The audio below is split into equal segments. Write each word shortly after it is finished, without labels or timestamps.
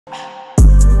I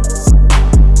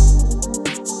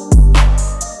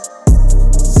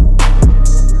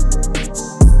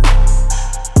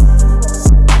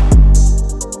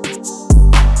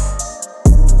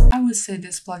would say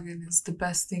this plugin is the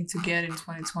best thing to get in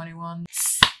 2021.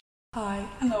 Hi,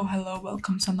 hello,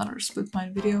 welcome to another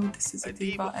Splitmind video. This is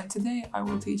Adiva, and today I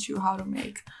will teach you how to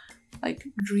make like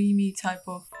dreamy type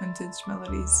of vintage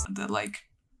melodies that like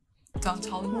Don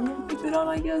Toliver put it on,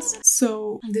 I guess.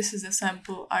 So this is a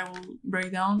sample I will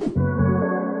break down.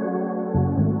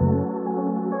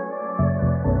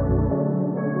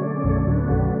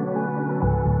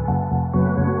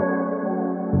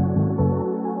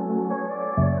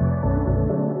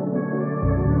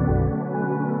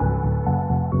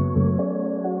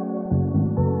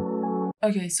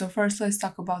 Okay, so first let's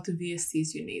talk about the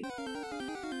VSTs you need.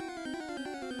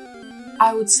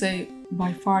 I would say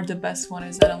by far the best one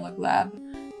is Analog Lab.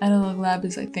 Analog Lab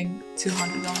is I think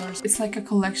 $200. It's like a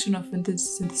collection of vintage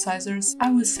synthesizers. I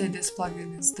would say this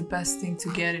plugin is the best thing to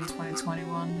get in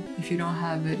 2021 if you don't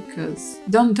have it, because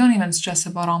don't even stress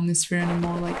about Omnisphere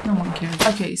anymore, like no one cares.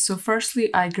 Okay, so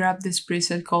firstly I grabbed this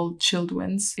preset called Chilled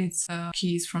Winds. It's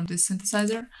keys from this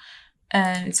synthesizer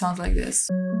and it sounds like this.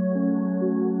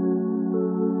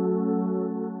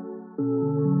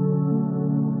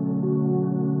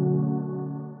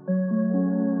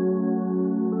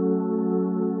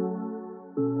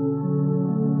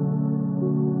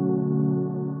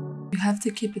 You have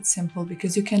to keep it simple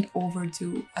because you can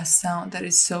overdo a sound that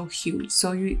is so huge.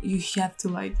 So you have to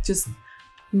like just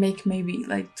make maybe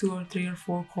like 2 or 3 or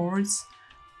 4 chords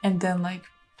and then like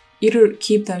either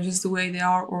keep them just the way they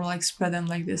are or like spread them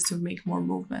like this to make more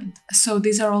movement. So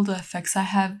these are all the effects I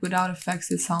have. Without effects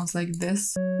it sounds like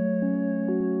this.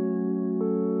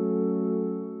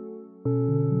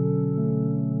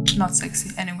 Not sexy.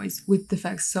 Anyways, with the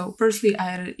effects. So firstly I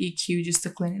added EQ just to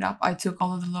clean it up. I took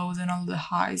all of the lows and all of the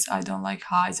highs. I don't like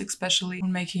highs, especially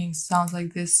when making sounds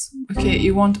like this. Okay,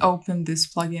 it won't open this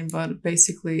plugin, but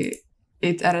basically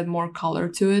it added more color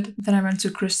to it. Then I went to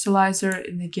Crystallizer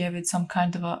and it gave it some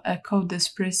kind of a echo, this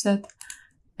preset.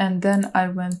 And then I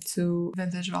went to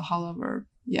Vintage Valhalla Verb.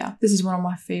 Yeah, this is one of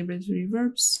my favorite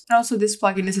reverbs. And also this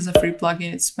plugin, this is a free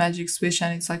plugin. It's Magic Switch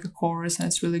and it's like a chorus and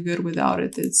it's really good. Without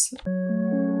it, it's...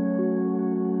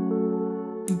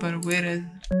 but with it,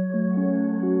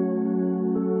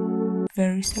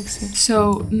 very sexy.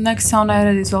 So next sound I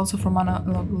added is also from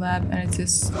Analog Lab and it's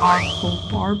this arc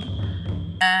called Barb,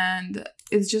 and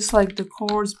it's just like the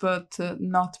chords but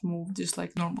not moved, just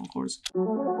like normal chords.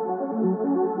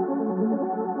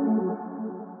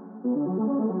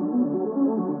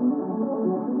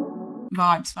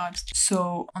 Vibes.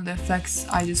 So on the effects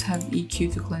I just have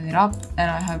EQ to clean it up, and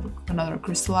I have another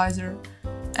Crystallizer,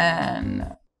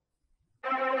 and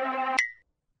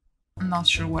I'm not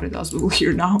sure what it does, we will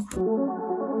hear now.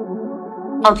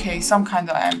 Okay, some kind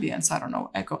of ambience, I don't know,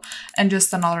 echo. And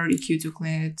just another EQ to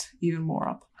clean it even more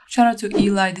up. Shout out to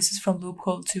Eli, this is from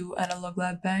Loophole 2 Analog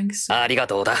Lab Banks. And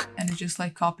it just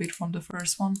like copied from the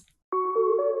first one.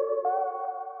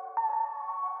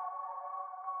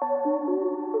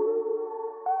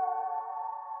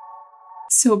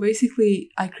 So basically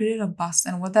I created a bus,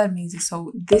 and what that means is,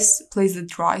 so this plays the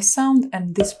dry sound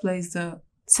and this plays the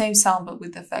same sound but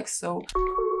with effects. So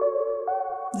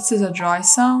this is a dry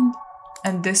sound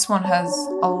and this one has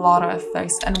a lot of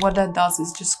effects, and what that does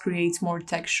is just creates more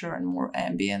texture and more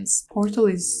ambience. Portal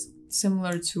is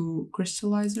similar to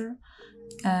Crystallizer,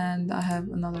 and I have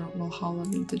another Valhalla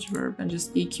Vintage Verb and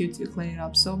just EQ to clean it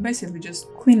up. So basically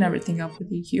just clean everything up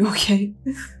with EQ, okay?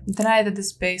 Then I added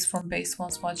this bass from Bass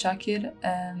One Small Jacket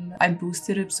and I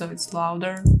boosted it so it's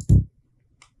louder.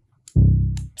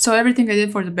 So everything I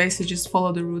did for the bass is just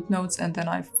follow the root notes, and then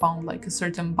I found like a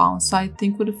certain bounce I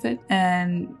think would fit.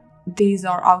 And these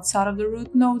are outside of the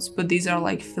root notes, but these are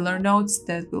like filler notes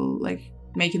that will like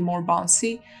make it more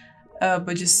bouncy.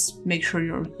 But just make sure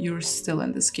you're still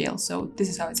in the scale. So this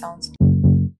is how it sounds.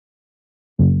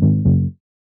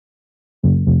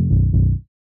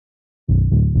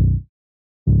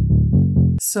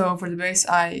 So for the bass,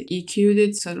 I EQ'd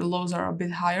it so the lows are a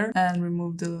bit higher and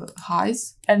removed the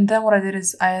highs. And then what I did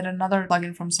is I had another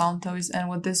plugin from Sound Toys, and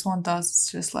what this one does is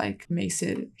just like makes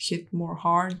it hit more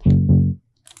hard.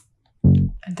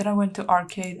 And then I went to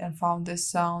Arcade and found this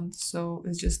sound, so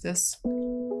it's just this.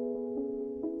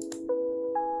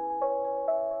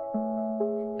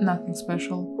 Nothing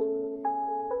special.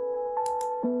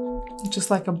 Just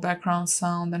like a background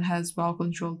sound that has Wow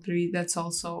Control 3. That's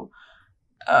also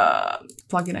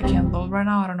plugin I can't load right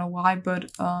now, I don't know why,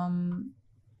 but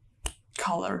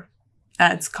color.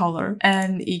 adds color,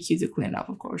 and EQ to clean up,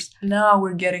 of course. Now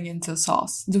we're getting into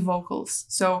sauce, the vocals.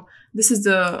 So this is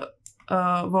the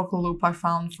vocal loop I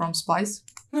found from Splice.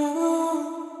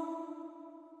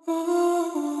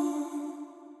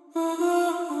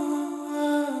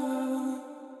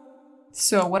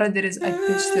 So what I did is I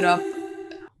pitched it up.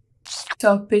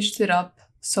 So I pitched it up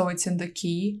so it's in the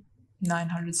key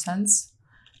 900 cents,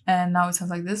 and now it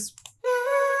sounds like this.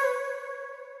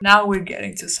 Now we're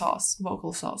getting to sauce,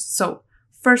 vocal sauce. So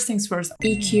first things first,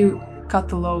 EQ, cut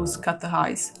the lows, cut the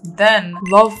highs. Then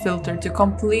low filter to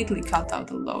completely cut out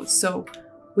the lows. So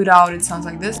without it sounds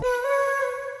like this,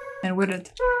 and with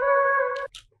it,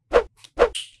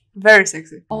 very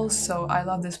sexy. Also, I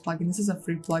love this plugin. This is a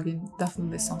free plugin,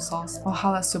 definitely some sauce.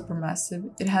 Valhalla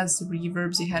Supermassive. It has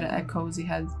reverbs, it had echoes, it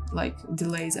had like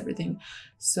delays, everything.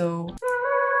 So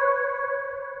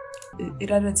it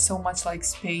added so much like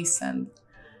space, and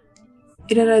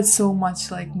it added so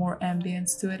much like more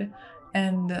ambience to it,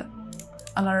 and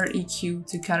another EQ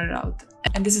to cut it out.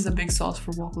 And this is a big sauce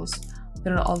for vocals.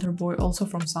 Little Alter Boy, also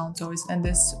from Sound Toys, and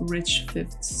this rich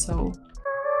fifth. So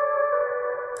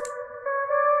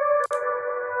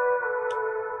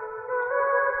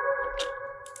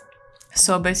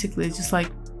basically it just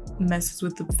like messes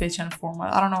with the pitch and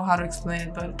format. I don't know how to explain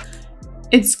it, but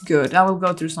it's good. I will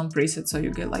go through some presets so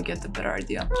you get the better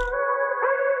idea.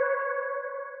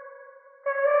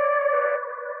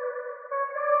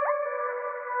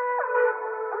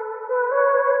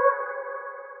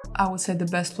 I would say the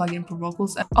best plugin for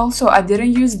vocals. And also, I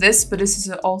didn't use this, but this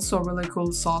is also a really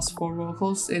cool sauce for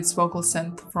vocals. It's Vocal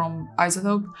Synth from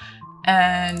Isotope,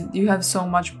 and you have so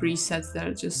much presets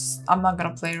that just, I'm not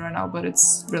gonna play it right now, but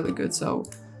it's really good. So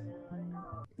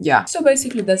yeah, so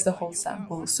basically that's the whole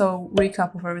sample. So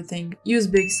recap of everything: use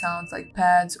big sounds like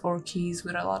pads or keys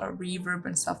with a lot of reverb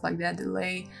and stuff like that,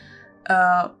 delay.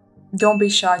 Don't be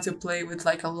shy to play with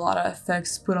like a lot of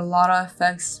effects, put a lot of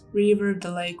effects, reverb,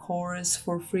 delay, chorus.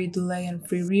 For free delay and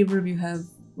free reverb you have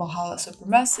Valhalla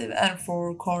Supermassive, and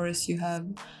for chorus you have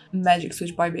Magic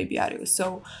Switch by Baby Audio.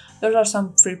 So those are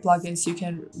some free plugins you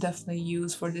can definitely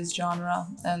use for this genre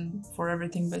and for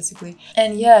everything basically.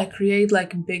 And yeah, create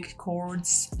like big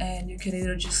chords, and you can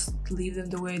either just leave them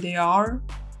the way they are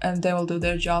and they will do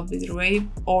their job either way,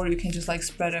 or you can just like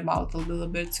spread them out a little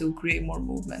bit to create more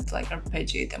movement, like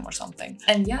arpeggiate them or something.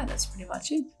 And yeah, that's pretty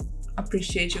much it.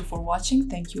 Appreciate you for watching.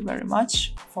 Thank you very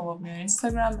much. Follow me on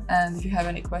Instagram, and if you have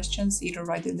any questions, either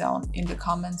write it down in the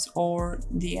comments or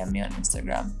DM me on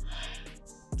Instagram.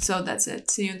 So that's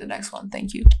it. See you in the next one.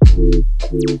 Thank you.